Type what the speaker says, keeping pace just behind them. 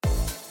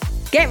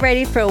Get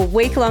ready for a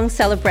week-long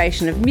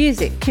celebration of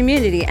music,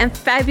 community and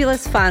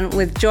fabulous fun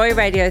with Joy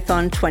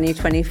Radiothon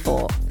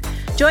 2024.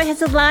 Joy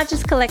has the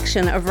largest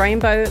collection of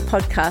rainbow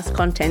podcast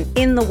content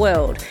in the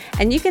world,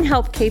 and you can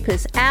help keep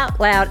us out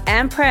loud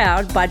and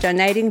proud by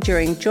donating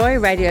during Joy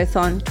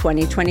Radiothon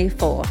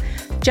 2024.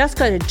 Just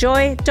go to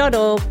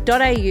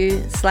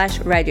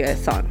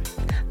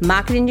joy.org.au/radiothon.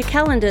 Mark it in your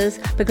calendars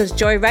because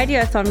Joy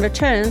Radiothon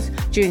returns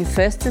June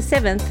 1st to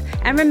 7th,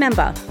 and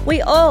remember,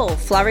 we all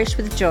flourish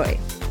with joy.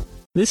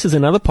 This is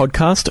another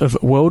podcast of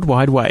World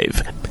Wide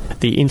Wave,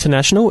 the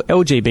international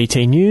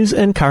LGBT news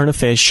and current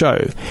affairs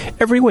show,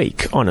 every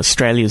week on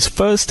Australia's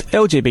first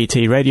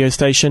LGBT radio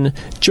station,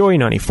 Joy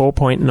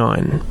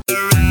 94.9.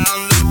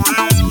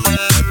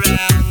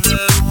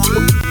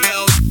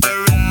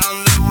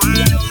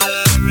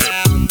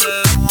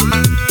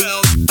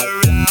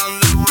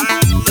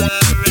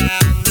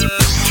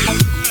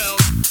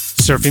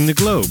 Surfing the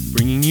globe,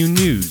 bringing you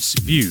news,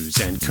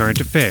 views, and current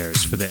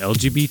affairs for the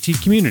LGBT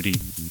community.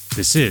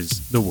 This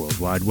is the World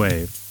Wide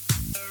Wave.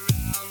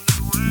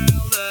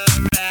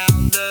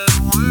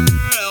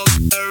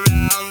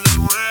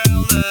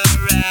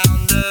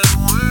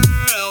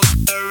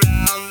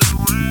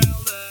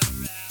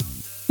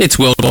 It's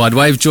World Wide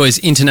Wave, Joy's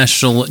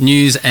international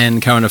news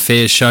and current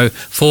affairs show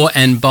for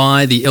and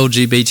by the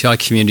LGBTI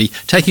community,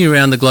 taking you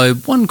around the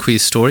globe one queer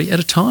story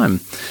at a time.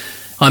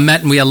 I'm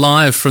Matt and we are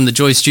live from the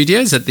Joy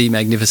Studios at the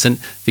magnificent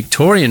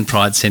Victorian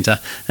Pride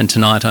Centre, and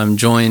tonight I'm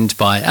joined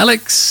by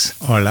Alex.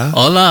 Hola.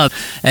 Hola.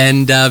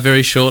 And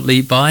very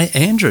shortly by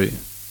Andrew.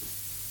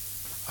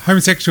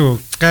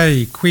 Homosexual,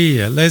 gay,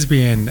 queer,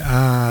 lesbian,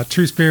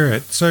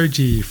 two-spirit,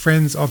 Soji,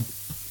 friends of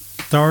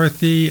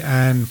Dorothy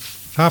and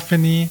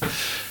Fafini.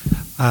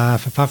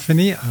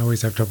 Fafini, I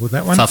always have trouble with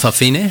that one.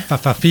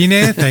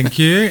 Fafine, thank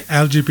you.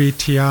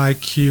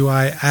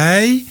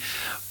 LGBTIQIA.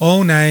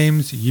 All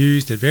names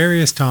used at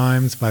various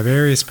times by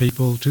various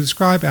people to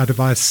describe our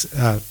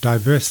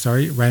diverse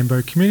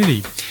rainbow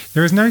community.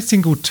 There is no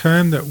single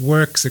term that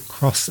works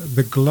across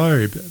the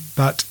globe,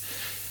 but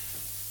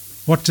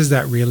what does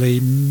that really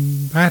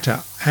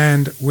matter?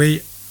 And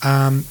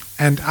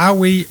are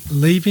we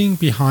leaving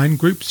behind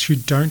groups who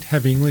don't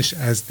have English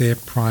as their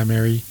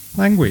primary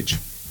language?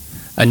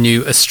 A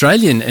new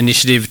Australian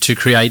initiative to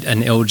create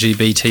an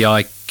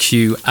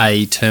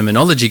LGBTIQA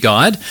terminology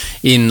guide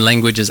in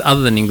languages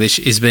other than English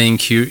is being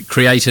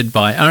created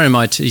by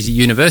RMIT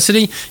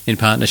University in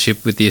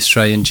partnership with the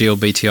Australian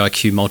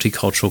GLBTIQ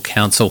Multicultural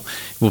Council.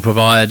 It will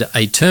provide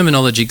a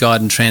terminology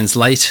guide and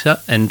translator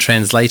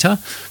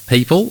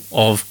people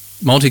of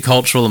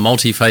multicultural and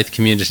multi-faith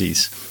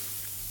communities.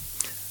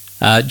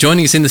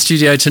 Joining us in the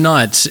studio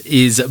tonight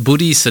is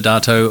Buddhi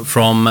Siddharto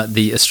from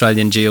the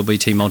Australian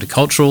GLBT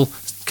Multicultural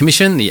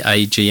Commission, the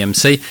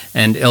AGMC,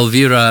 and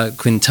Elvira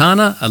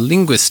Quintana, a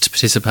linguist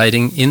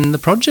participating in the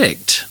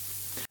project.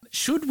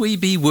 Should we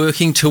be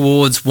working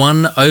towards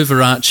one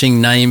overarching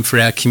name for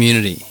our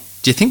community?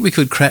 Do you think we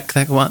could crack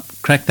that one?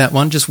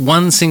 Just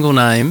one single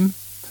name,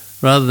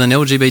 rather than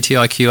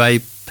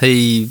LGBTIQAP,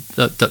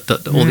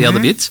 all the other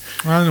bits?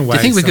 Well, in a way, do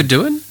you think we could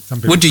do it?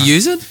 Would you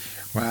use it?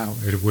 Well,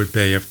 it would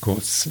be, of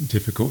course,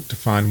 difficult to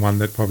find one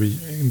that probably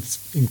is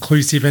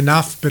inclusive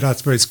enough, but I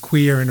suppose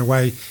queer in a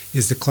way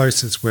is the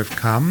closest we've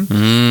come.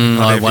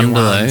 I wonder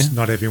though.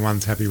 Not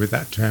everyone's happy with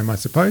that term, I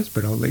suppose,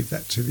 but I'll leave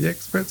that to the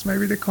experts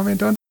maybe to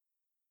comment on.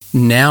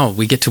 Now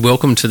we get to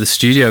welcome to the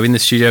studio, in the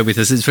studio with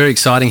us. It's very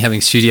exciting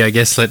having studio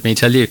guests, let me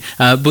tell you.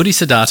 Buddhi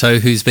Siddharto,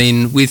 who's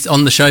been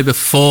on the show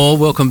before.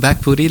 Welcome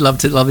back, Buddhi.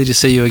 Lovely to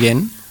see you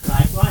again.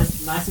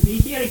 Likewise, nice to be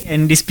here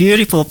in this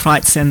beautiful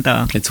Pride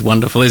Centre. It's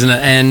wonderful, isn't it?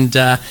 And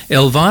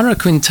Elvira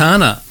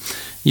Quintana,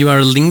 you are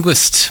a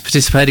linguist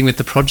participating with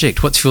the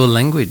project. What's your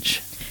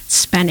language?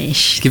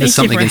 Spanish. Give us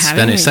something in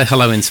Spanish. Say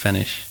hello in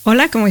Spanish.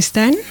 Hola, ¿cómo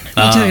están?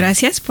 Muchas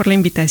gracias por la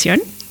invitación.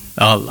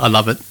 Oh, I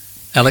love it.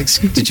 Alex,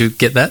 did you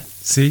get that?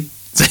 See?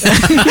 The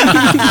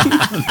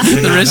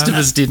rest of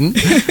us didn't.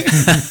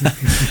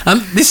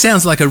 This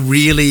sounds like a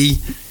really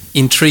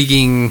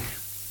intriguing,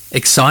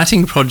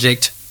 exciting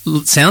project.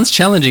 Sounds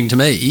challenging to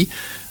me.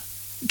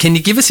 Can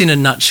you give us in a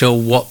nutshell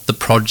what the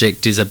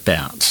project is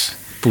about,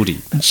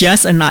 Buddhi?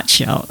 Just a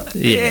nutshell.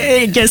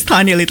 Yeah. Just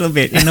tiny little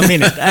bit in a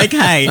minute.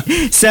 Okay.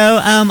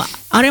 So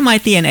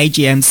RMIT and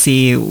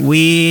AGMC,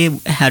 we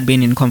had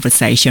been in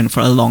conversation for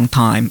a long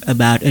time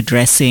about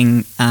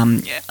addressing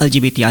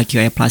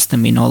LGBTIQA plus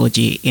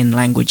terminology in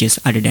languages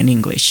other than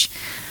English.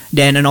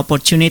 Then an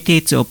opportunity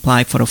to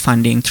apply for a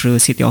funding through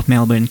City of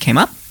Melbourne came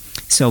up.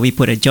 So we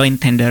put a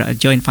joint tender, a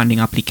joint funding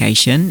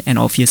application, and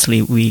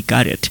obviously we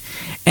got it.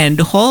 And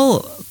the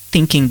whole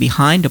thinking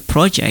behind the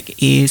project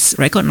is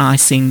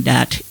recognizing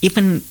that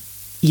even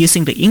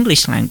using the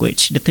English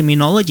language, the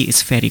terminology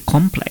is very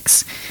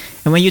complex.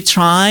 And when you're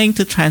trying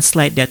to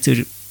translate that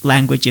to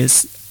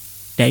languages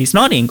that is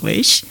not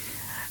English,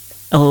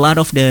 a lot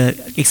of the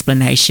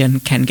explanation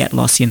can get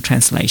lost in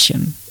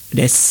translation.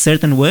 There's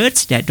certain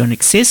words that don't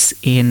exist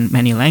in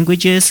many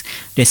languages.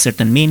 There's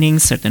certain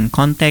meanings, certain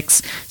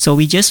contexts. So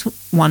we just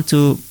want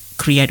to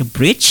create a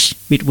bridge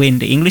between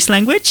the English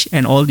language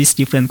and all these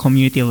different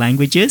community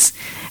languages,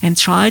 and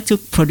try to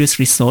produce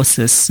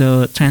resources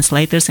so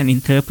translators and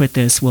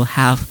interpreters will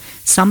have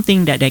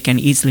something that they can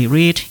easily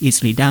read,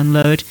 easily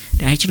download,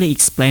 to actually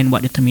explain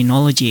what the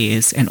terminology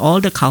is and all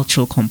the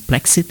cultural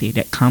complexity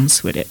that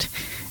comes with it.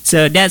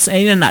 So that's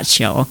in a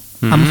nutshell.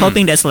 I'm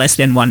hoping that's less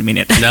than 1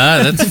 minute.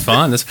 No, that's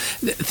fine.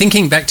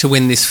 Thinking back to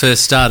when this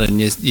first started and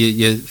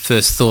your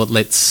first thought,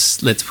 let's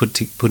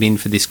put in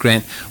for this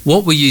grant,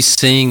 what were you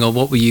seeing or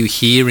what were you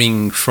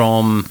hearing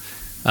from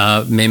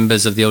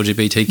members of the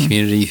LGBT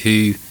community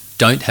who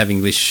don't have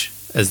English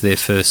as their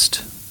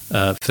first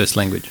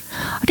language?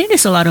 I think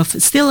there's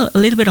still a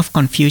little bit of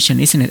confusion,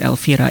 isn't it,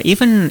 Elvira?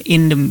 Even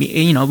in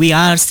the, we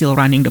are still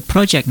running the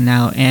project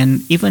now,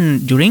 and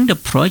even during the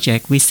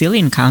project, we still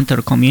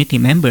encounter community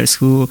members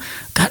who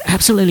got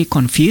absolutely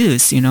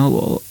confused.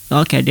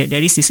 Okay,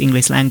 there is this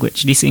English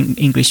language, this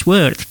English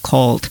word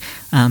called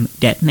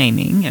dead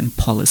naming and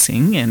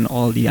policing and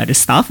all the other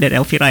stuff that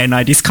Elvira and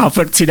I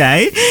discovered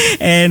today.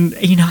 And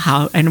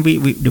and we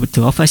the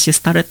two of us just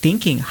started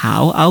thinking,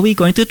 how are we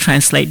going to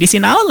translate this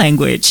in our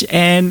language?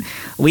 And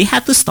we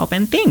had to stop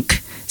and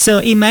think. So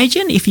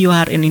imagine if you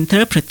are an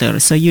interpreter,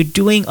 so you're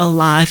doing a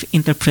live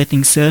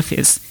interpreting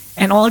service,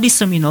 and all this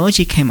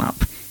terminology came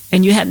up,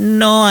 and you had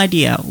no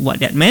idea what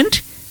that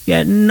meant. You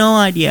had no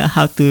idea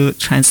how to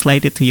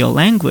translate it to your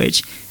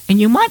language, and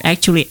you might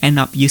actually end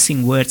up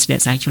using words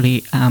that's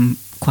actually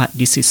quite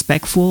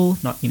disrespectful,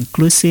 not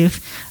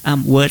inclusive,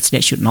 words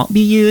that should not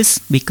be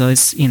used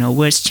because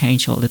words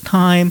change all the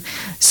time.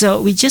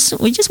 So we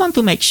just want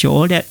to make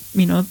sure that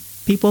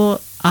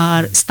people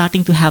are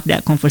starting to have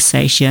that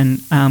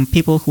conversation.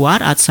 People who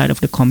are outside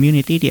of the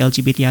community, the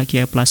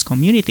LGBTIQA+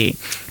 community,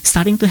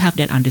 starting to have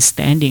that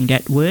understanding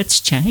that words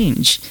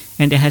change,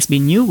 and there has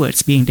been new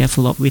words being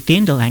developed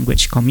within the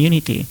language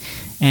community,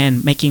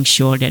 and making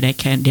sure that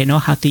they know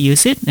how to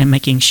use it, and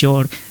making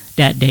sure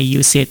that they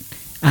use it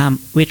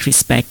with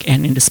respect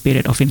and in the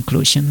spirit of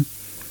inclusion.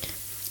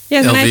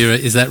 Yes, Elvira,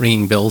 is that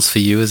ringing bells for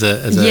you as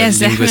a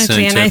yes, linguist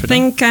definitely. and interpreter?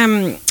 And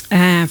I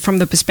think from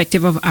the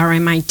perspective of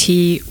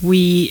RMIT,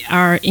 we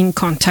are in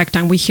contact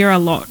and we hear a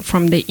lot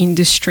from the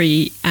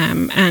industry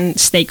and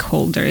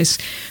stakeholders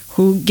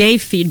who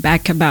gave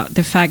feedback about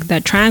the fact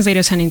that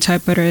translators and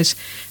interpreters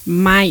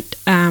might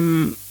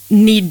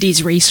need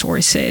these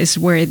resources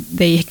where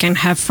they can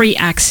have free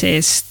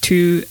access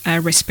to a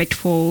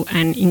respectful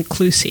and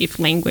inclusive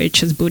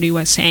language, as Budi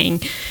was saying.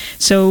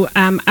 So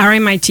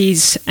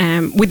RMIT's,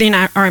 within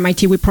our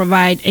RMIT, we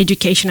provide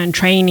education and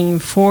training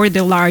for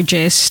the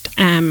largest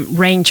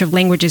range of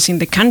languages in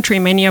the country,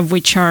 many of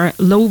which are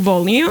low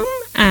volume,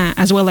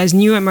 as well as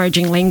new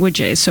emerging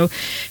languages. So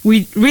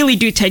we really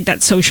do take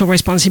that social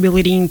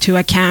responsibility into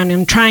account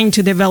and trying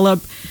to develop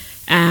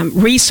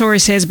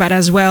resources, but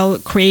as well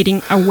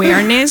creating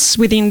awareness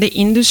within the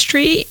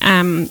industry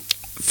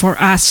for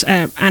us.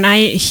 And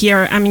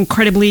I'm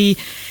incredibly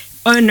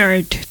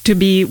honored to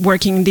be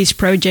working in this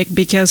project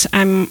because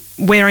I'm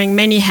wearing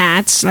many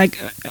hats, like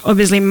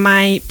obviously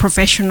my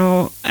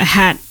professional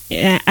hat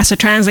as a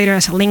translator,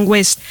 as a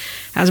linguist,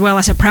 as well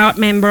as a proud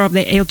member of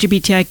the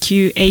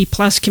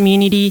LGBTIQA+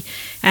 community,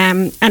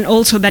 and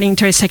also that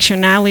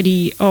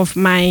intersectionality of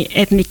my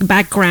ethnic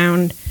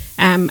background,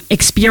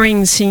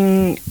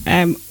 experiencing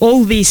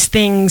all these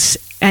things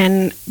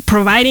and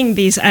providing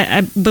these.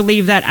 I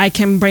believe that I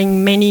can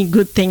bring many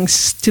good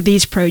things to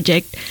this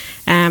project,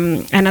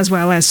 and as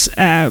well as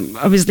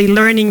obviously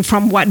learning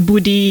from what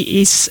Budi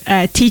is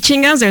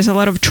teaching us. There's a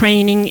lot of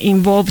training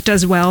involved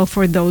as well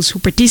for those who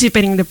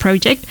participate in the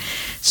project.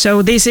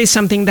 So this is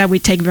something that we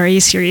take very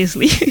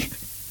seriously.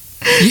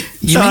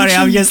 Sorry,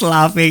 I'm just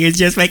laughing. It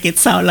just makes it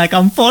sound like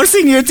I'm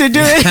forcing you to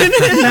do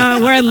it. No,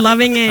 we're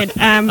loving it.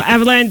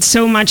 I've learned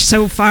so much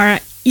so far.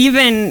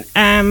 Even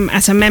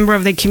as a member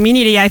of the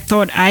community, I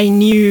thought I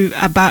knew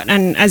about,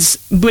 and as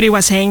Budi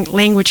was saying,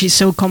 language is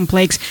so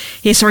complex.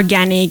 It's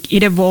organic.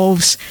 It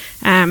evolves.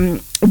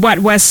 What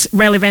was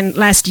relevant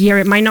last year,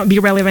 it might not be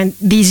relevant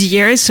this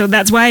year. So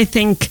that's why I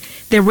think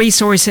the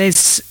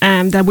resources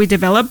that we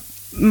develop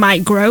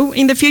might grow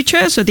in the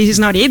future. So this is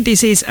not it.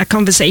 This is a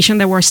conversation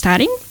that we're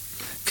starting.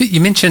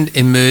 You mentioned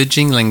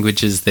emerging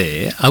languages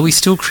there. Are we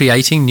still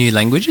creating new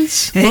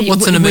languages?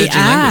 What's an emerging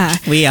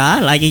language? We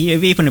are. Like,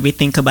 even if we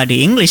think about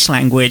the English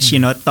language,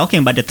 talking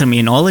about the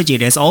terminology,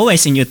 there's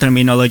always a new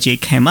terminology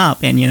came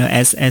up. And,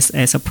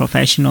 as a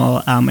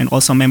professional and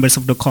also members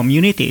of the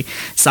community,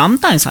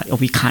 sometimes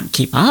we can't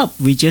keep up.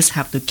 We just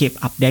have to keep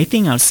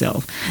updating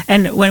ourselves.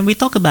 And when we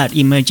talk about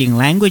emerging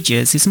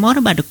languages, it's more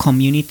about the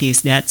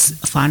communities that's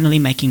finally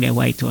making their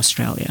way to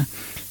Australia.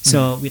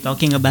 So we're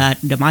talking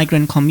about the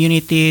migrant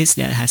communities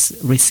that has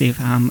received,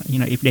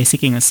 if they're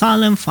seeking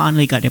asylum,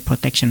 finally got their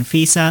protection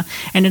visa,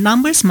 and the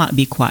numbers might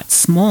be quite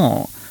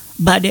small,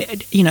 but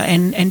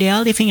and they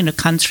are living in a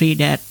country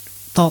that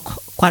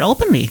talk quite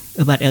openly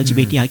about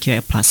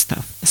LGBTIQA+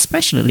 stuff,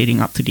 especially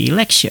leading up to the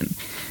election.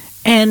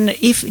 And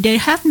if they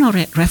have no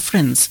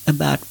reference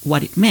about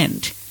what it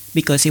meant,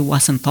 because it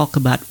wasn't talked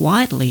about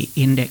widely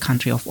in their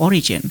country of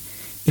origin,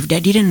 if they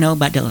didn't know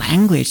about the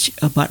language,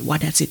 about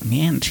what does it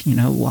mean,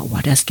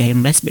 what does gay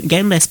and lesbian? Gay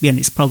and lesbian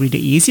is probably the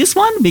easiest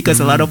one because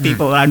a lot of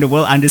people around the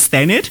world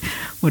understand it.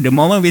 But the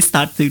moment we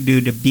start to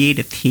do the B,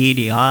 the T,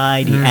 the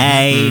I, the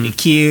A, the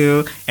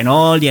Q, and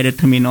all the other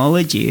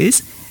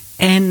terminologies,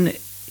 and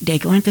they're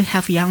going to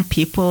have young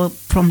people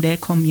from their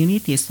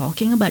communities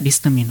talking about these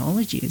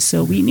terminologies.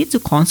 So we need to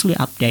constantly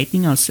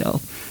updating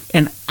ourselves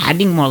and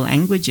adding more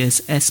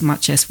languages as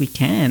much as we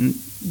can,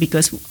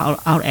 because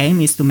our aim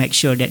is to make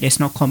sure that there's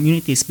no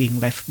communities being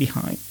left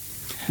behind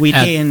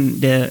within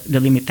the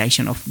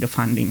limitation of the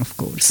funding, of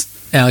course.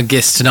 Our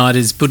guest tonight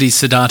is Buddhi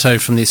Siddharto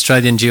from the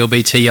Australian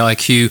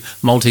GLBTIQ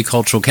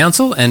Multicultural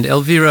Council and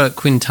Elvira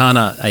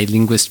Quintana, a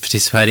linguist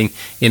participating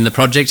in the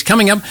project.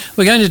 Coming up,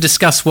 we're going to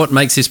discuss what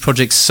makes this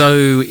project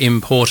so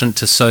important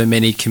to so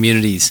many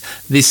communities.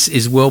 This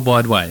is World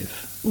Wide Wave,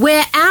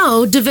 where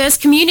our diverse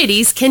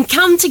communities can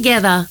come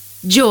together.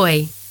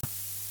 Joy.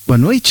 Boa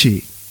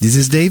noite. This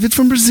is David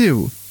from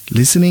Brazil,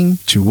 listening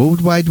to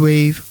World Wide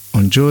Wave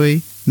on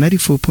Joy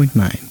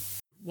 94.9.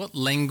 What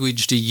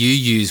language do you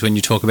use when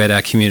you talk about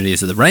our community?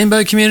 Is it the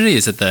rainbow community?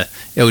 Is it the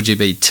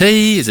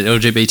LGBT? Is it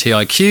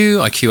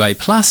LGBTIQ,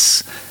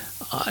 IQA+?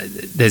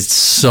 There's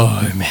so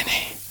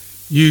many.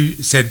 You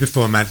said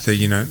before, Matt, that,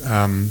 you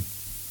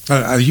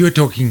were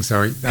talking,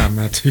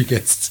 our two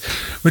guests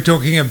were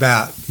talking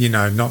about,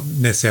 not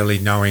necessarily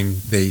knowing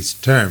these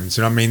terms.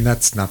 And I mean,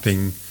 that's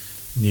nothing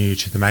new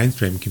to the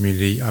mainstream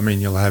community. I mean,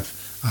 you'll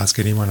ask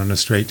anyone on the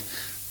street,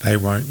 they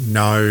won't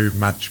know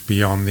much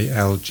beyond the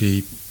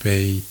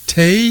LGBT,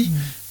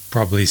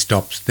 probably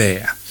stops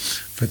there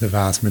for the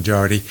vast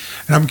majority.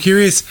 And I'm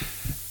curious,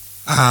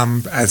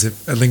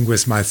 as a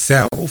linguist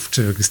myself,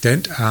 to an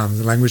extent,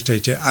 the language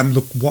teacher,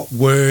 look, what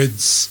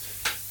words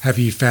have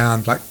you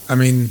found?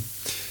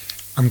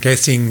 I'm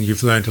guessing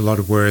you've learned a lot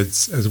of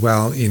words as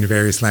well in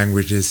various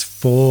languages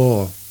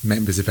for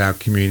members of our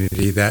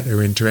community that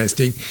are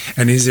interesting.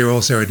 And is there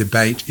also a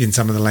debate in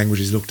some of the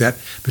languages looked at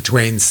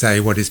between, say,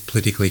 what is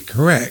politically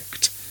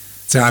correct?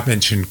 So I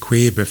mentioned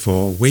queer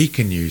before. We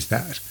can use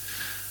that.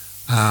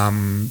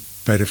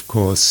 But of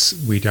course,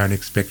 we don't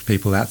expect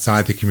people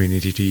outside the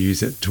community to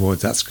use it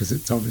towards us because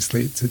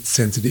it's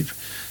sensitive.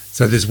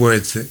 So there's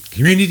words that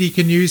community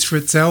can use for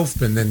itself,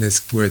 and then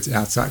there's words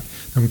outside.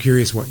 I'm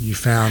curious what you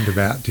found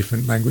about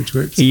different language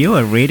groups. You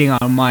are reading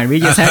our mind. We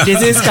just had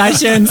these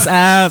discussions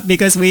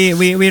because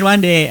we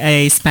run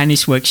a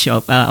Spanish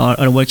workshop or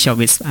a workshop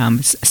with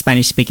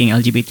Spanish-speaking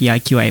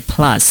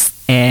LGBTIQA+.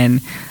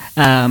 And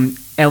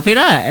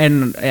Elvira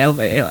and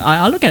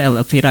I look at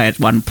Elvira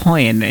at one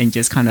point and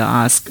just kind of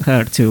ask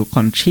her to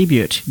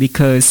contribute,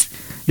 because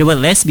the word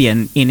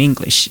lesbian in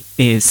English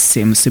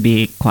seems to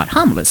be quite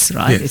harmless,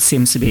 right? Yes. It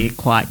seems to be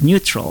quite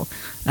neutral.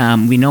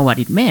 We know what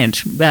it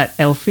meant. But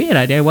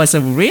Elvira, there was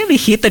a really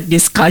heated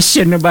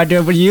discussion about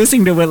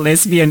using the word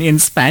lesbian in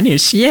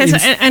Spanish. Yes,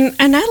 and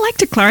I'd like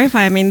to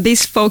clarify. I mean,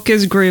 this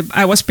focus group,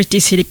 I was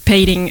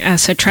participating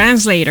as a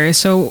translator.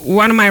 So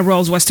one of my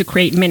roles was to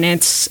create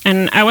minutes,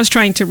 and I was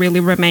trying to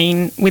really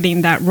remain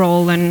within that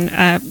role. And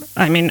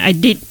I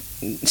did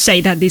say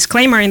that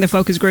disclaimer in the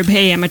focus group,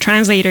 hey, I'm a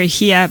translator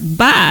here,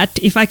 but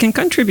if I can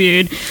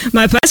contribute,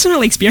 my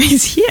personal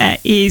experience here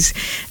is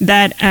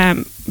that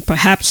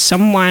perhaps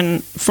someone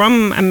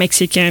from a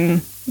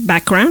Mexican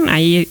background,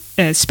 i.e.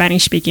 a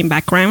Spanish-speaking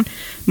background,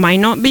 might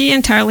not be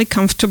entirely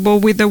comfortable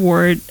with the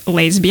word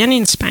lesbian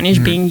in Spanish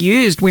being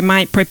used. We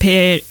might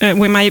prefer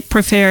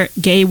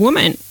gay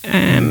woman,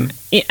 and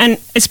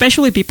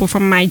especially people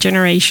from my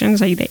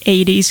generations, like the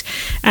 80s,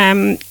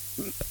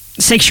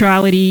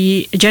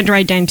 sexuality, gender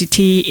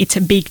identity, it's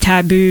a big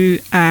taboo.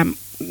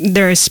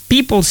 There's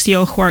people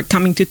still who are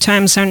coming to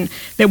terms, and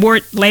the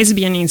word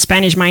lesbian in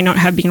Spanish might not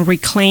have been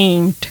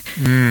reclaimed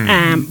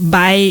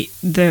by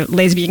the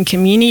lesbian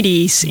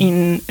communities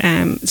in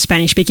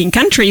Spanish-speaking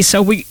countries.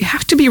 So we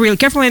have to be real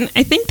careful, and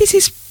I think this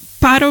is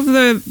part of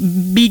the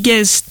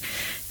biggest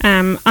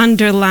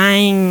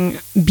underlying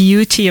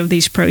beauty of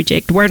this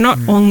project. We're not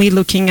only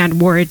looking at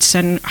words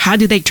and how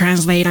do they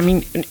translate. I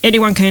mean,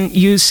 anyone can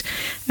use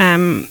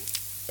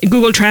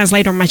Google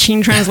Translate or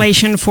machine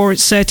translation for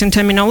certain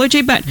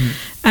terminology, but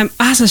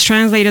us as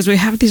translators, we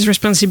have this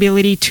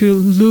responsibility to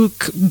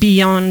look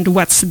beyond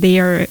what's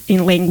there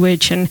in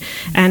language and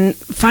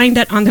find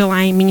that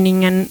underlying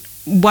meaning and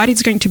what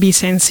is going to be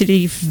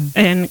sensitive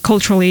and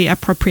culturally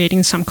appropriate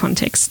in some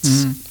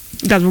contexts.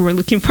 That's what we're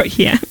looking for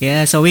here.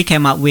 Yeah, so we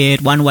came up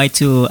with one way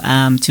to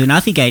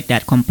navigate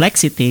that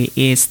complexity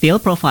is still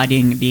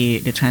providing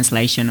the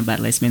translation about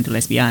lesbian to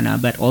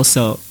lesbiana, but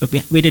also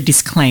with a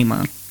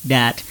disclaimer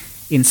that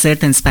in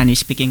certain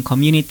Spanish-speaking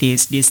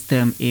communities, this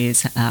term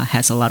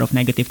has a lot of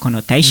negative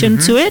connotation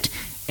to it.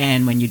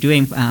 And when you're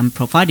doing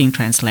providing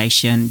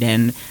translation,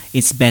 then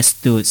it's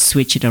best to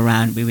switch it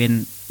around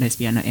between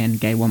lesbiana and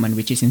gay woman,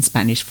 which is in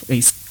Spanish.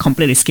 It's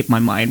completely skipped my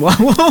mind. What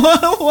would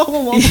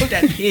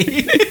that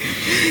be?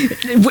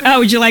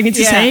 Would you like me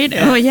to say it?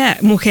 Yeah. Oh, yeah.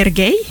 Mujer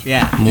gay?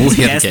 Yeah.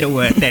 That's the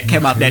word that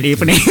came up that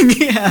evening.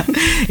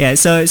 Yeah.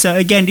 So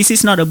again, this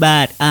is not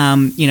about,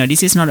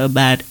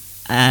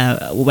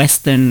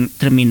 Western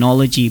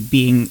terminology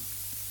being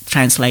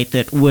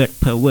translated word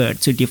per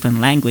word to different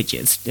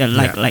languages.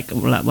 Like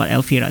what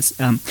Elvira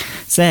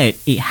said,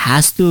 it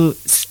has to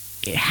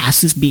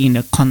be in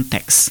a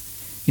context.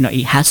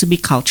 It has to be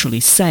culturally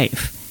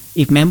safe.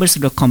 If members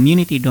of the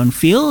community don't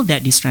feel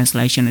that this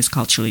translation is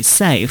culturally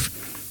safe,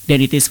 then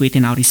it is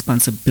within our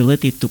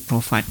responsibility to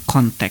provide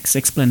context,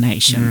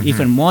 explanation,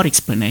 even more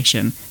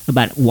explanation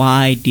about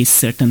why this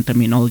certain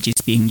terminology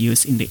is being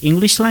used in the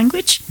English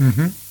language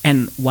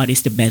and what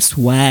is the best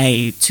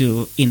way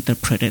to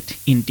interpret it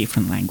in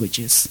different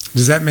languages.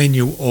 Does that mean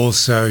you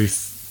also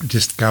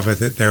discover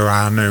that there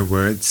are no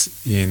words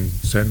in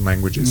certain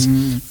languages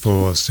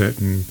for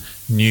certain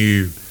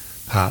new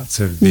parts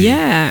of the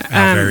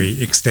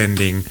very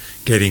extending,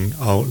 getting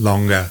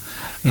longer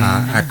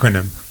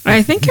acronym?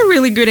 I think a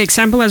really good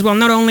example as well,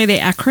 not only the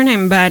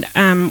acronym, but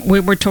we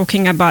were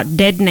talking about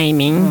dead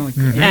naming.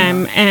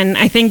 And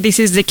I think this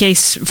is the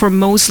case for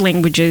most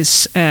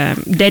languages.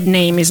 Dead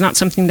name is not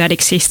something that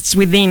exists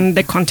within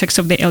the context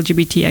of the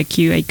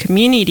LGBTIQA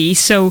community.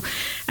 So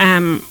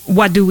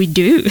what do we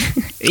do?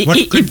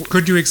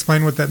 Could you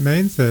explain what that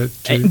means?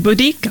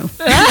 Budico.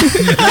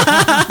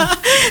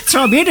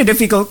 Throw me the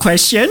difficult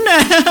question.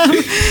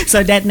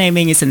 So dead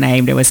naming is a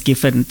name that was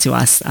given to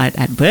us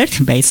at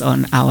birth based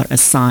on our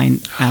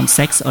assigned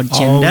sex or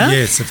gender. Oh,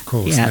 yes, of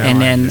course. Yeah,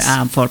 and then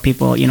for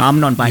people, I'm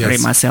non-binary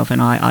myself,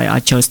 and I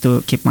chose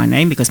to keep my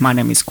name because my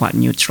name is quite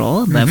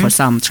neutral. But for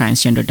some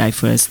transgender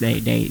diverse, they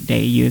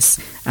use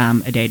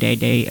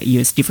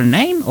different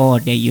name, or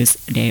they use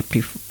their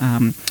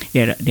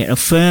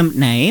affirmed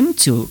name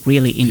to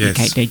really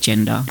indicate their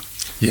gender.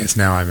 Yes,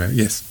 now I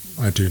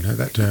do know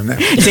that term now.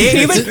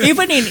 See,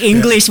 even in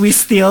English, we're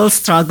still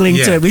struggling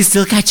to it. We're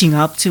still catching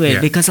up to it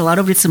because a lot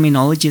of the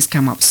terminologies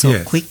come up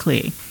so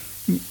quickly.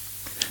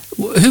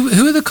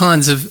 Who are the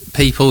kinds of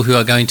people who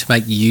are going to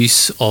make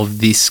use of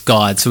this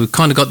guide? So we've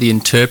kind of got the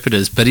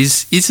interpreters, but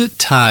is it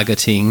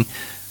targeting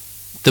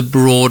the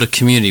broader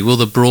community? Will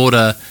the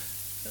broader,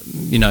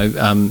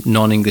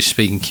 non-English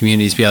speaking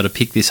communities be able to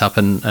pick this up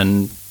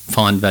and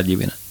find value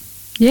in it?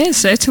 Yes,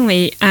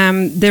 certainly.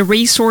 The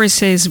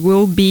resources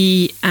will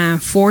be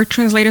for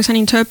translators and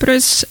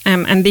interpreters,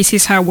 and this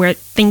is how we're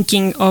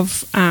thinking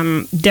of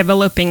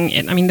developing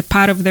it. I mean, the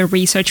part of the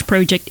research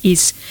project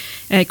is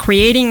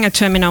creating a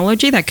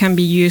terminology that can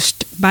be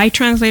used by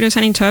translators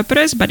and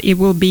interpreters, but it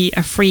will be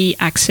a free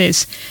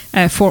access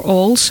for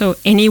all, so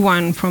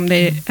anyone from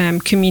the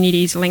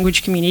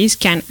language communities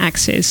can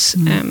access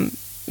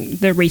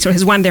the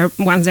resources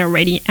once they're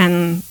ready,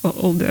 and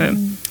all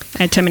the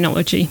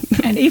terminology.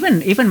 And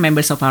even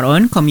members of our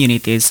own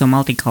communities, so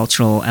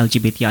multicultural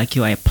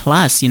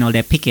LGBTIQA+,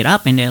 they pick it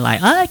up and they're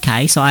like,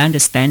 okay, so I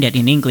understand it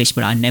in English,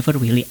 but I never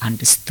really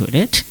understood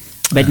it.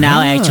 But now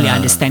I actually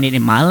understand it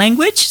in my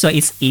language, so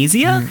it's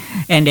easier.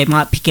 And they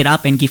might pick it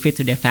up and give it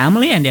to their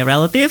family and their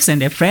relatives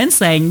and their friends,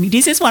 saying,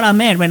 this is what I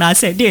meant when I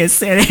said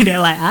this. And they're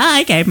like,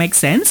 okay, makes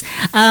sense.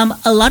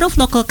 A lot of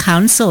local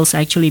councils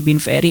actually been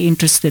very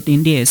interested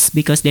in this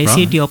because they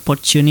see the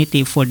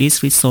opportunity for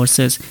these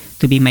resources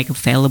to be made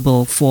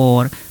available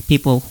for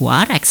people who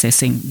are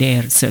accessing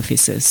their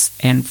services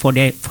and for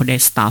their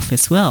staff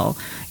as well.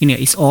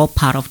 It's all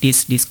part of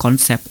this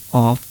concept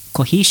of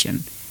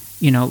cohesion.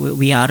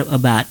 We are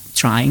about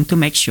trying to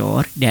make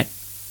sure that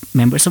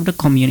members of the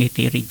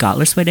community,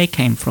 regardless where they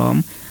came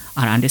from,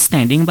 are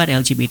understanding about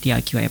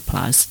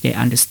LGBTIQA+. They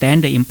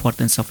understand the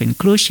importance of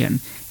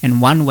inclusion.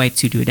 And one way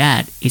to do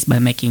that is by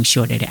making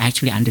sure that they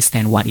actually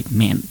understand what it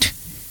meant.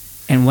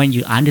 And when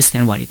you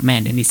understand what it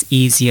meant, then it's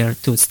easier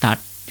to start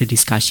the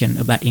discussion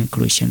about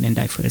inclusion and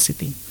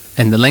diversity.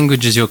 And the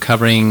languages you're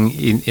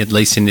covering, at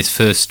least in this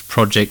first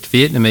project,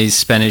 Vietnamese,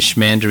 Spanish,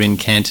 Mandarin,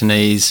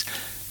 Cantonese,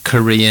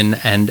 Korean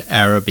and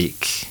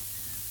Arabic.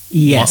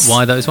 Yes.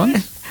 Why those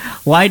ones?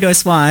 Why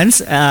those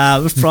ones?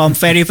 From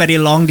very, very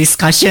long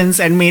discussions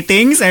and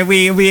meetings, and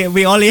we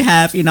only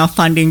have enough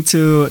funding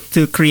to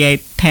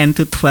create 10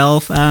 to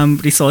 12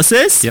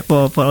 resources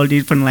for all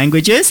different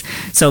languages.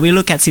 So we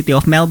look at City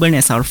of Melbourne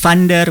as our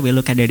funder. We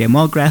look at the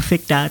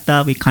demographic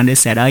data. We kind of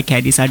said,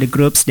 okay, these are the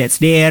groups that's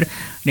there.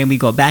 Then we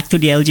go back to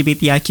the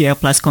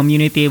LGBTIQA+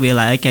 community. We're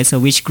like, okay, so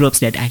which groups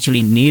that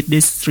actually need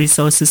these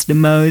resources the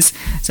most?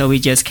 So we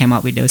just came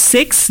up with the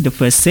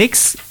first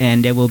six,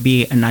 and there will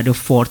be another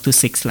 4 to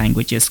 6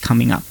 languages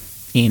coming up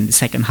in the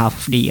second half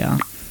of the year.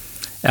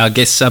 Our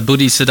guests are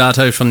Budi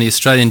Siddharto from the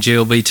Australian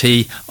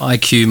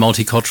GLBTIQ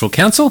Multicultural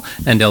Council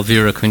and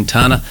Elvira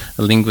Quintana,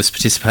 a linguist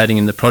participating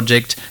in the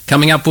project.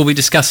 Coming up, we'll be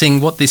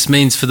discussing what this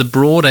means for the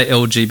broader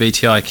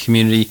LGBTI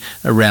community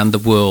around the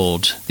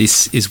world.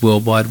 This is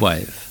Worldwide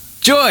Wave.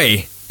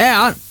 Joy!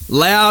 Out,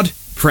 loud,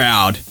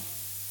 proud.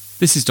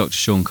 This is Dr.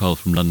 Sean Cole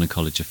from London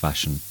College of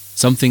Fashion.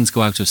 Some things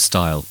go out of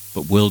style,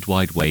 but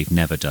Worldwide Wave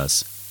never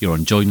does. You're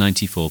on Joy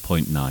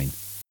 94.9.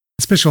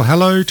 A special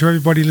hello to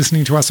everybody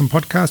listening to us on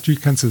podcast. You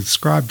can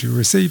subscribe to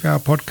receive our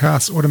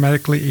podcasts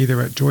automatically either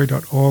at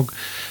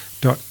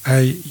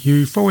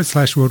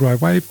joy.org.au/Worldwide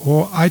Wave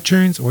or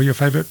iTunes or your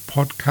favourite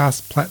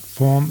podcast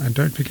platform. And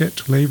don't forget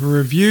to leave a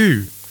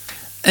review.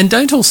 And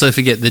don't also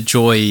forget that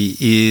Joy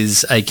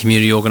is a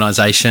community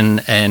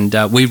organisation, and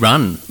we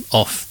run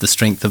off the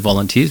strength of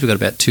volunteers. We've got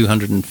about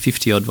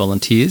 250 odd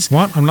volunteers.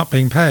 What? I'm not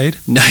being paid?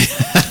 No.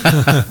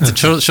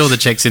 Sure, the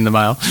check's in the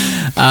mail.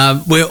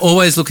 We're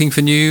always looking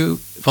for new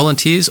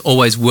volunteers,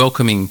 always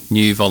welcoming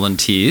new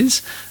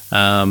volunteers.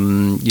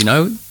 I'm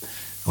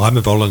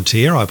a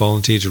volunteer. I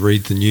volunteer to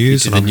read the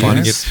news, and I'm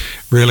finding it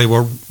really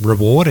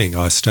rewarding.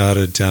 I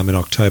started in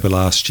October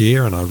last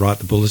year, and I write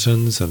the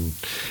bulletins and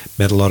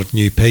met a lot of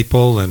new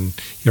people, and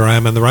here I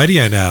am on the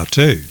radio now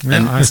too. Yeah,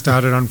 and I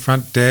started on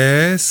front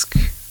desk.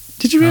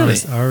 Did you really?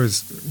 I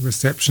was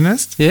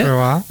receptionist for a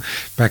while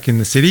back in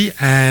the city,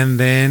 and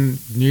then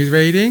news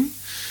reading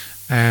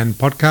and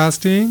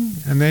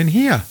podcasting, and then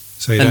here.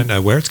 So you don't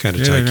know where it's going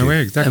to take you.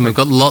 Exactly. And we've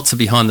got lots of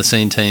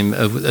behind-the-scene team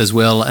as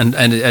well. And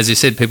as you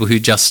said, people who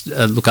just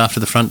look after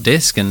the front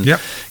desk and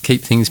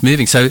keep things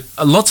moving. So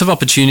lots of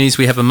opportunities.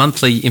 We have a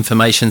monthly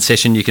information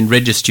session. You can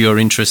register your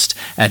interest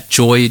at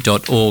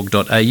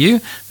joy.org.au.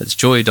 That's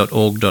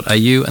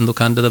joy.org.au, and look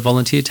under the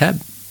volunteer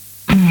tab.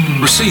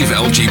 Receive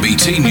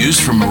LGBT news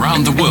from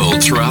around the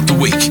world throughout the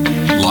week.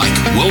 Like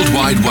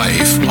Worldwide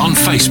Wave on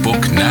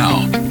Facebook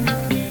now.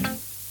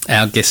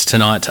 Our guests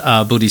tonight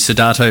are Budi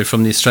Sudarto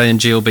from the Australian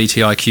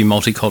GLBTIQ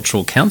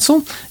Multicultural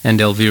Council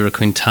and Elvira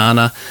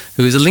Quintana,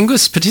 who is a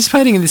linguist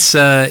participating in this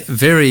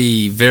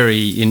very,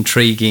 very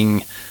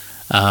intriguing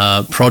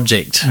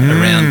project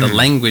around the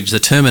language, the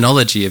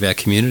terminology of our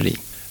community.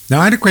 Now,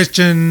 I had a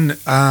question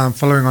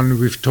following on.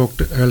 We've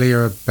talked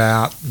earlier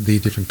about the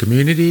different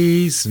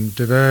communities and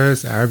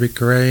diverse, Arabic,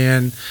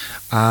 Korean,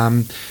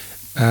 and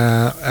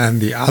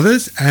the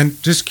others.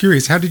 And just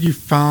curious, how did you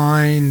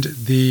find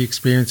the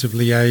experience of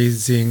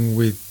liaising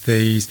with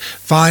these,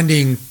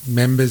 finding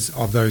members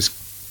of those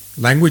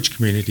language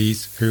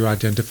communities who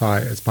identify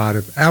as part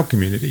of our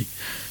community?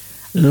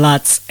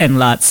 Lots and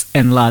lots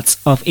and lots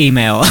of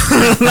email.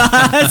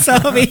 Lots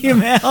of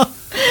email.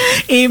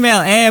 Email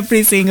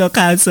every single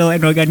council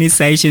and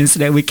organizations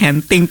that we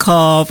can think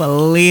of. A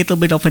little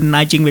bit of a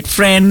nudging with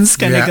friends,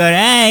 kind of go,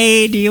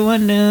 hey, do you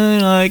want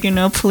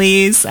to,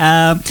 please?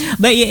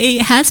 But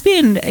it has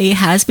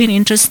been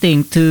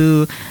interesting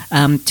to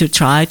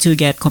try to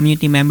get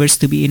community members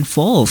to be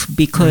involved,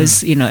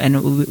 because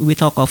and we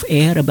talk off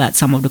air about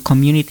some of the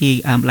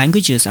community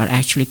languages are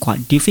actually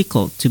quite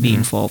difficult to be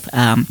involved.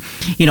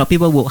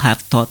 People would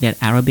have thought that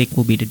Arabic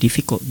will be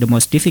the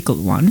most difficult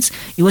ones.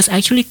 It was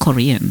actually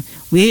Korean.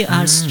 We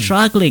are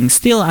struggling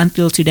still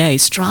until today,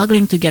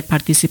 to get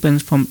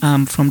participants from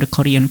the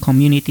Korean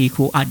community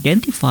who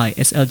identify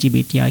as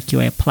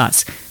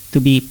LGBTIQA+ to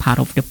be part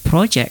of the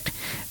project.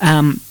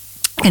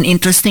 And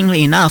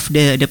interestingly enough,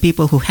 the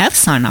people who have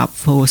signed up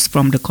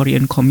from the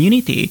Korean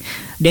community,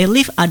 they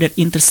live either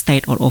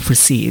interstate or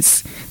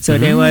overseas. So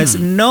there was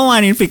no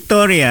one in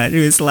Victoria who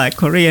is like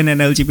Korean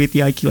and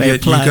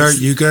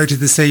LGBTIQA+. You go to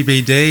the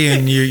CBD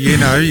and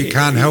you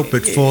can't help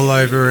but fall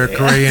over a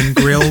Korean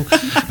grill,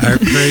 a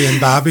Korean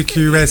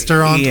barbecue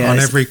restaurant on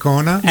every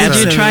corner. Have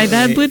you tried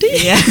that,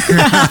 Budi?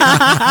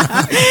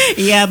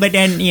 Yeah, but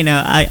then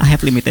I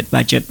have limited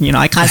budget.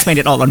 I can't spend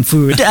it all on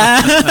food. You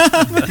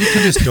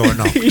can just door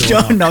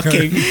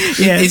knocking.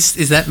 Yes.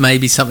 Is that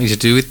maybe something to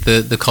do with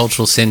the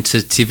cultural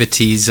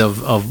sensitivities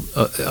of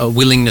a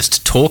willingness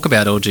to talk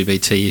about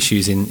LGBT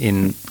issues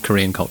in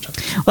Korean culture?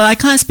 Well, I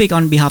can't speak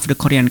on behalf of the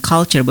Korean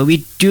culture, but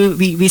we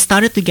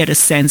started to get a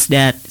sense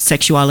that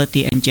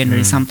sexuality and gender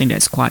is something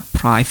that's quite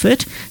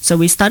private. So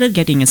we started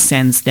getting a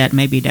sense that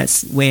maybe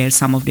that's where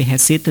some of the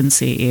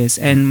hesitancy is,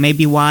 and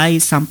maybe why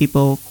some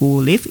people who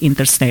live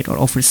interstate or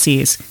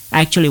overseas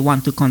actually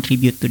want to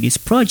contribute to this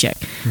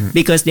project,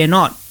 because they're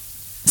not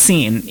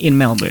seen in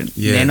Melbourne.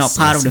 They're not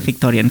part of the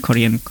Victorian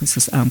Korean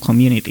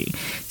community.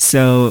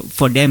 So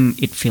for them,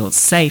 it feels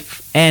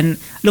safe. And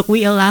look,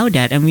 we allow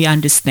that, and we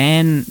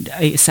understand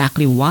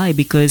exactly why,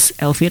 because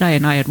Elvira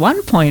and I, at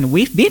one point,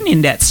 we've been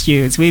in that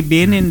shoes. We've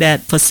been in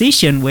that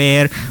position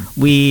where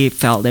we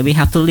felt that we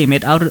have to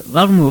limit our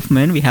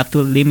movement, we have to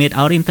limit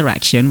our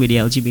interaction with the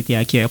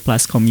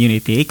LGBTIQA+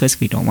 community, because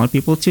we don't want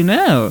people to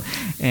know.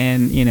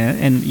 And,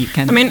 and you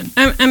can...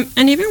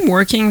 and even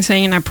working,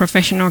 say, in a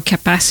professional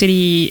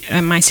capacity,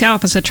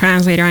 myself as a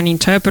translator and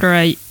interpreter,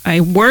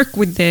 I work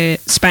with the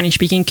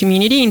Spanish-speaking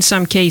community, in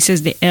some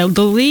cases the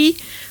elderly,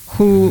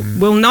 who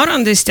will not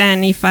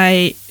understand if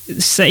I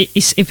say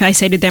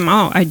to them,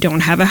 oh, I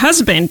don't have a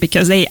husband,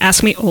 because they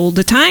ask me all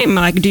the time,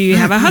 like, do you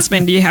have a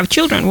husband? Do you have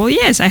children? Well,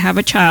 yes, I have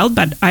a child,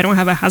 but I don't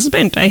have a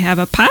husband. I have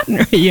a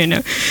partner,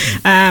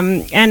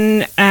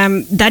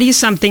 that is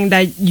something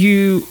that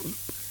you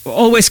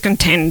always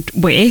contend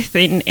with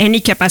in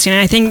any capacity. And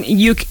I think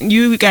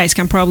you guys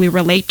can probably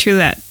relate to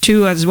that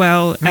too as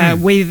well,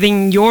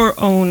 within your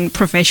own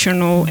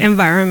professional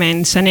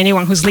environments, and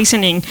anyone who's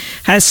listening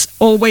has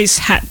always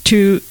had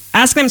to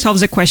ask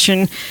themselves the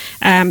question,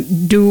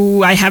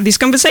 do I have this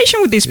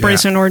conversation with this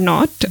person or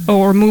not,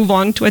 or move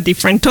on to a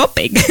different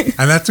topic?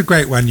 And that's a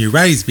great one you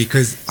raise,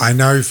 because I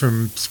know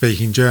from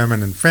speaking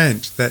German and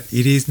French that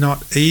it is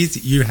not easy.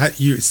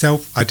 You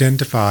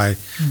self-identify,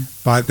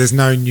 but there's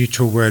no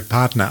neutral word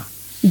partner.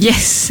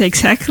 Yes,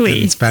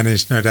 exactly. In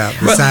Spanish, no doubt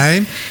the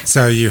same.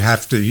 So you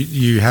have to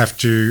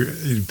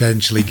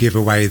eventually give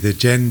away the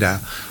gender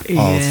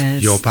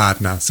of your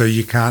partner. So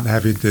you can't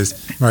have it.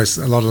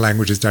 A lot of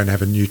languages don't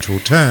have a neutral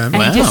term.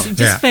 And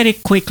just very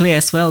quickly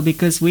as well,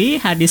 because we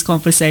had this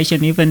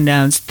conversation even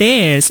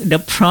downstairs. The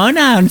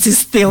pronouns is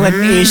still an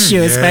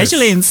issue,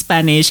 especially in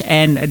Spanish.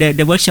 And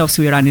the workshops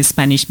we run in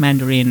Spanish,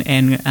 Mandarin,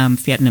 and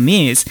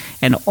Vietnamese,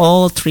 and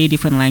all three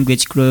different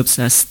language groups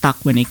are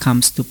stuck when it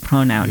comes to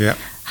pronoun. Yeah.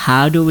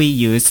 How do we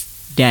use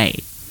they?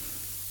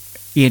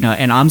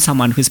 And I'm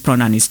someone whose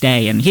pronoun is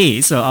they and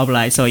he. So I'm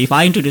like, so if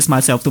I introduce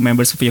myself to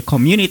members of your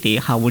community,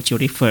 how would you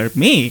refer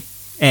me?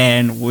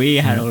 And we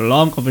had a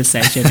long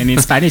conversation, and in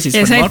Spanish it's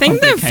more complicated. Yes,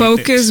 I think the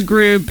focus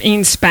group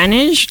in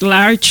Spanish,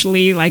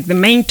 largely, like the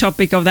main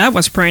topic of that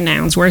was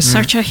pronouns. We're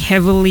such a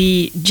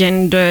heavily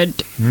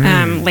gendered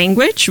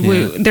language.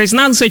 There's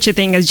not such a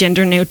thing as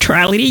gender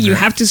neutrality. You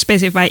have to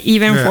specify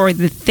even for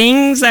the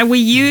things that we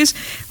use,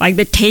 like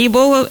the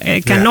table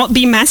cannot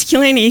be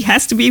masculine. It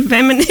has to be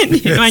feminine.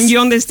 And you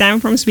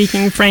understand from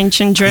speaking French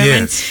and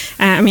German.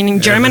 In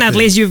German, at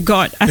least you've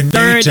got a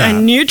third, a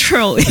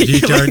neutral.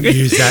 You don't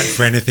use that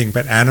for anything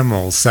but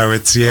animals, so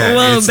it's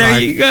well, it's there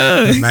you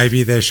go.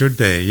 Maybe there should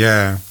be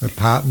a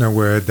partner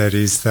word that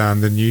is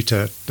the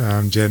neuter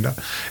gender.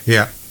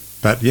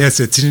 But yes,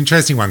 it's an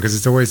interesting one, because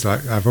it's always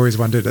like, I've always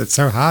wondered, it's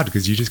so hard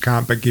because you just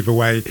can't but give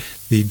away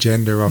the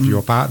gender of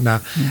your partner.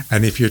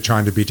 And if you're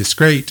trying to be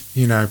discreet,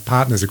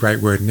 partner's a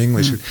great word in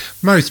English.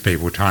 Most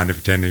people trying to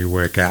pretend to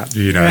work out,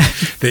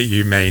 that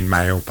you mean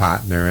male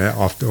partner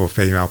or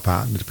female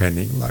partner,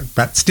 depending.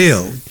 But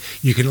still,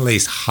 you can at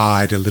least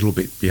hide a little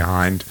bit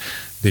behind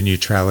the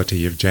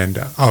neutrality of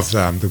gender, of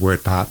the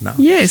word partner.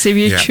 Yes, if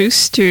you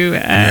choose to.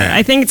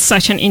 I think it's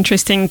such an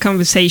interesting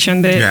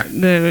conversation,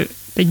 the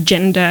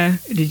gender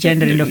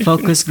in the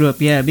focus group,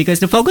 because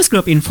the focus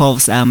group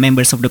involves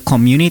members of the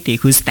community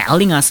who's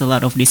telling us a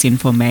lot of this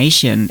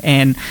information.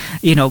 And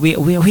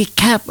we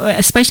kept,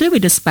 especially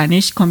with the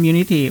Spanish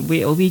community,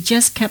 we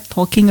just kept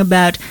talking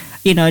about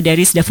there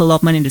is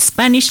development in the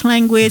Spanish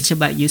language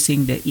about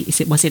using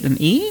was it an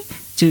E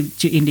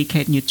to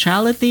indicate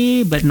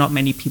neutrality, but not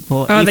many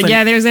people.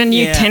 There's a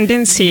new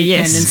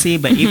tendency.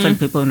 But even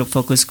people in the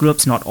focus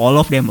groups, not all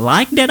of them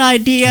like that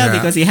idea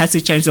because it has to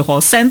change the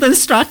whole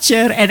sentence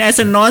structure. And as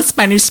a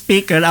non-Spanish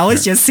speaker, I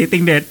was just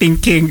sitting there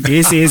thinking,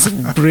 this is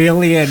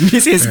brilliant.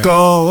 This is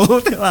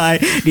gold.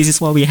 This is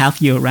what we have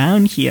you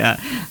around here.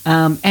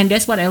 And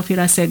that's what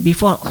Elvira said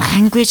before.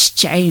 Language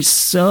changed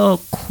so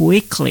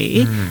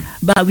quickly.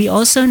 But we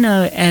also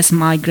know, as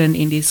migrants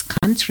in this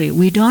country,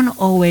 we don't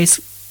always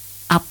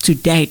up to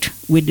date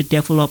with the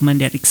development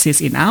that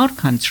exists in our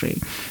country.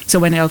 So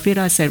when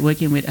Elvira said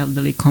working with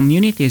elderly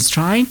communities,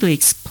 trying to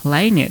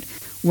explain it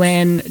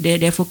when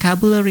their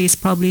vocabulary is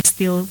probably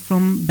still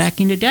from back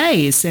in the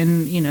days,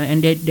 and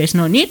there's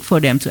no need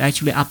for them to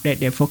actually update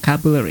their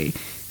vocabulary.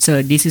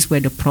 So this is where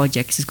the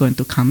project is going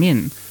to come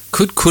in.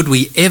 Could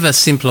we ever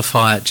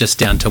simplify it just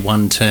down to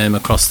one term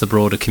across the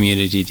broader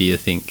community, do you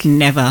think?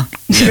 Never.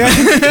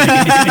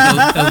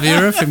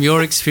 Elvira, from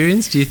your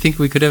experience, do you think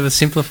we could ever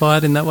simplify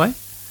it in that way?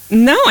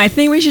 No, I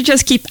think we should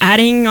just keep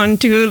adding on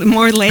to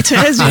more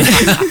letters.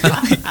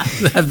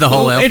 Have the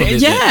whole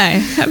alphabet.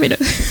 Have it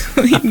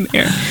in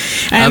there.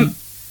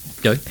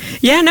 Go.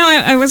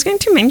 I was going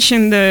to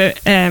mention the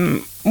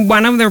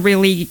one of the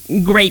really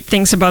great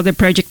things about the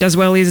project as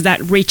well is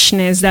that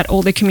richness that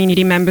all the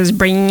community members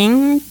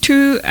bringing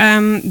to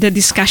the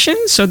discussion.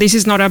 So this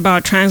is not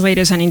about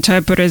translators and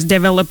interpreters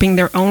developing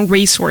their own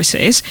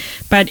resources,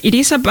 but it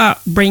is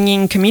about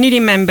bringing community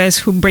members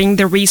who bring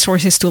the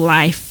resources to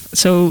life.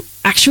 So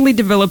actually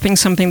developing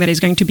something that is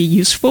going to be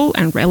useful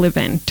and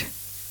relevant.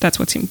 That's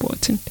what's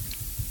important.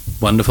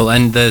 Wonderful.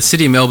 And the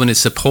City of Melbourne is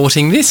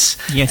supporting this.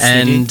 Yes,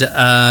 and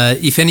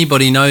if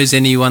anybody knows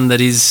anyone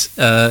that is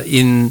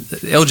in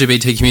the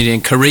LGBT community in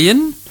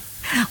Korean,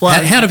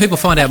 how do people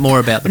find out more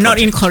about the project?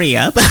 Not in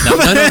Korea. But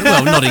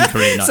not in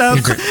Korea. No. So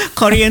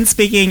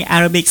Korean-speaking,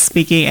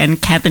 Arabic-speaking,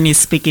 and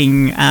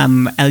Cantonese-speaking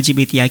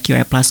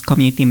LGBTIQI+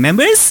 community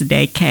members,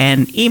 they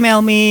can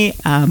email me,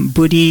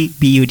 Budi,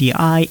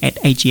 BUDI,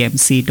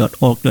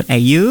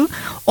 @agmc.org.au,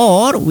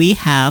 or we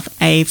have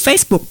a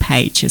Facebook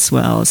page as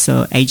well,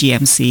 so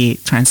AGMC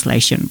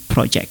Translation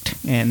Project,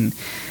 and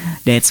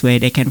that's where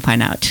they can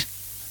find out.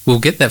 We'll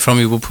get that from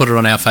you. We'll put it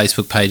on our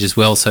Facebook page as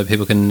well so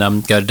people can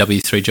go to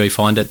W3G,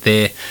 find it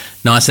there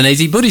nice and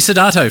easy. Budi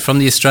Siddharto from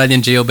the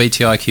Australian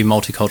GLBTIQ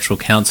Multicultural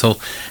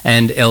Council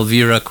and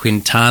Elvira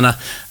Quintana,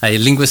 a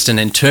linguist and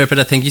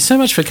interpreter. Thank you so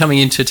much for coming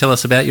in to tell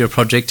us about your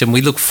project, and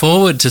we look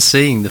forward to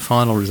seeing the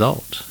final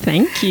result.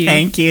 Thank you.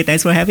 Thank you.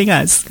 Thanks for having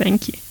us.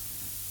 Thank you.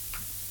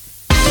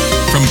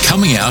 From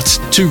coming out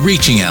to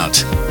reaching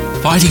out,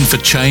 fighting for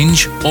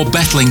change or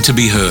battling to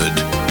be heard.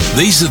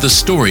 These are the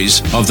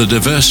stories of the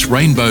diverse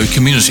rainbow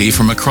community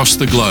from across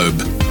the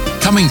globe.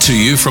 Coming to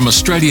you from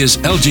Australia's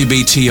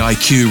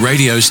LGBTIQ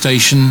radio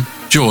station,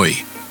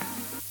 Joy.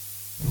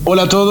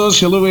 Hola a todos.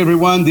 Hello,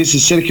 everyone. This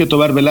is Sergio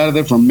Tobar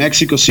Velarde from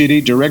Mexico City,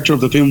 director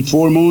of the film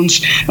Four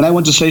Moons, and I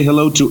want to say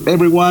hello to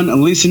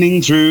everyone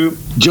listening through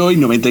Joy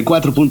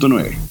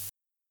 94.9.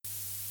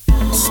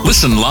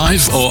 Listen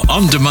live or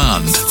on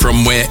demand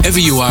from wherever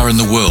you are in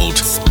the world.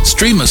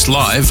 Stream us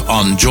live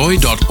on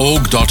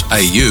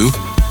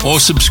joy.org.au or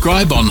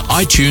subscribe on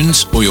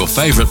iTunes or your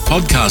favourite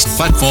podcast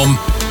platform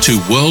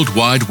to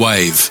Worldwide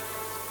Wave.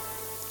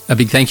 A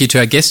big thank you to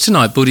our guest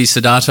tonight, Budi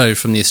Siddharto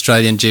from the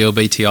Australian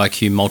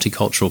GLBTIQ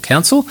Multicultural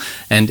Council,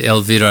 and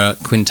Elvira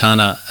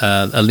Quintana,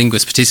 a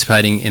linguist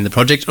participating in the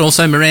project, and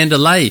also Miranda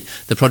Lay,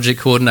 the project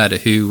coordinator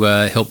who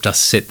helped us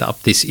set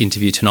up this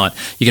interview tonight.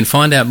 You can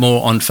find out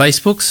more on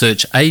Facebook,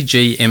 search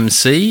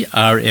AGMC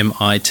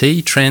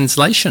RMIT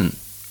Translation.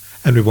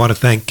 And we want to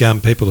thank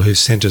people who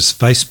sent us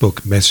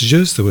Facebook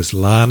messages. There was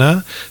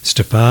Lana,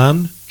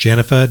 Stefan,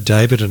 Jennifer,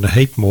 David and a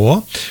heap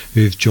more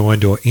who've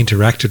joined or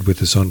interacted with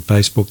us on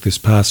Facebook this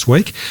past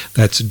week.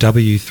 That's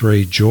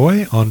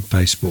W3Joy on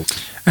Facebook.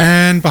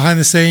 And behind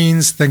the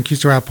scenes, thank you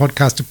to our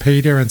podcaster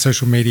Peter and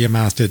social media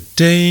master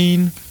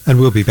Dean. And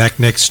we'll be back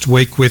next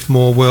week with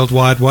more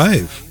Worldwide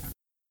Wave.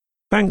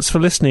 Thanks for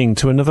listening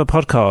to another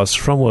podcast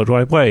from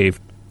Worldwide Wave,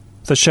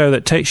 the show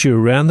that takes you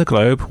around the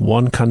globe,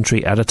 one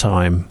country at a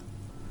time.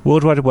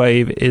 Worldwide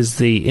Wave is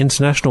the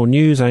international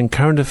news and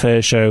current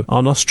affairs show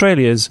on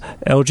Australia's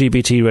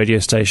LGBT radio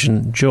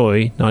station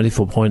Joy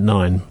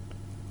 94.9.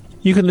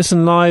 You can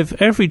listen live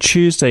every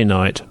Tuesday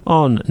night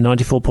on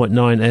 94.9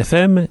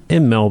 FM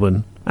in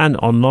Melbourne and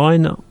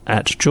online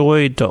at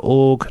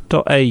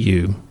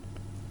joy.org.au.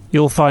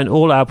 You'll find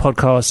all our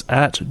podcasts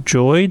at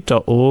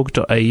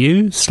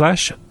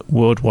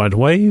joy.org.au/Worldwide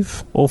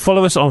Wave, or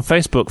follow us on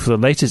Facebook for the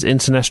latest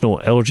international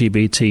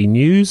LGBT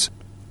news.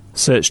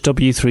 Search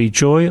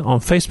W3Joy on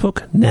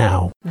Facebook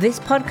now. This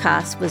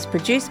podcast was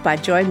produced by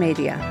Joy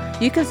Media.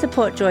 You can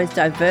support Joy's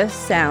diverse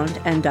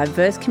sound and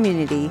diverse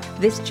community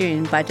this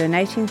June by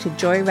donating to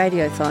Joy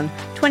Radiothon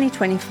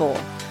 2024.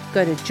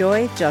 Go to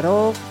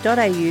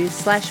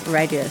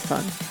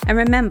joy.org.au/radiothon. And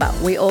remember,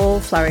 we all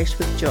flourish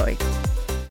with joy.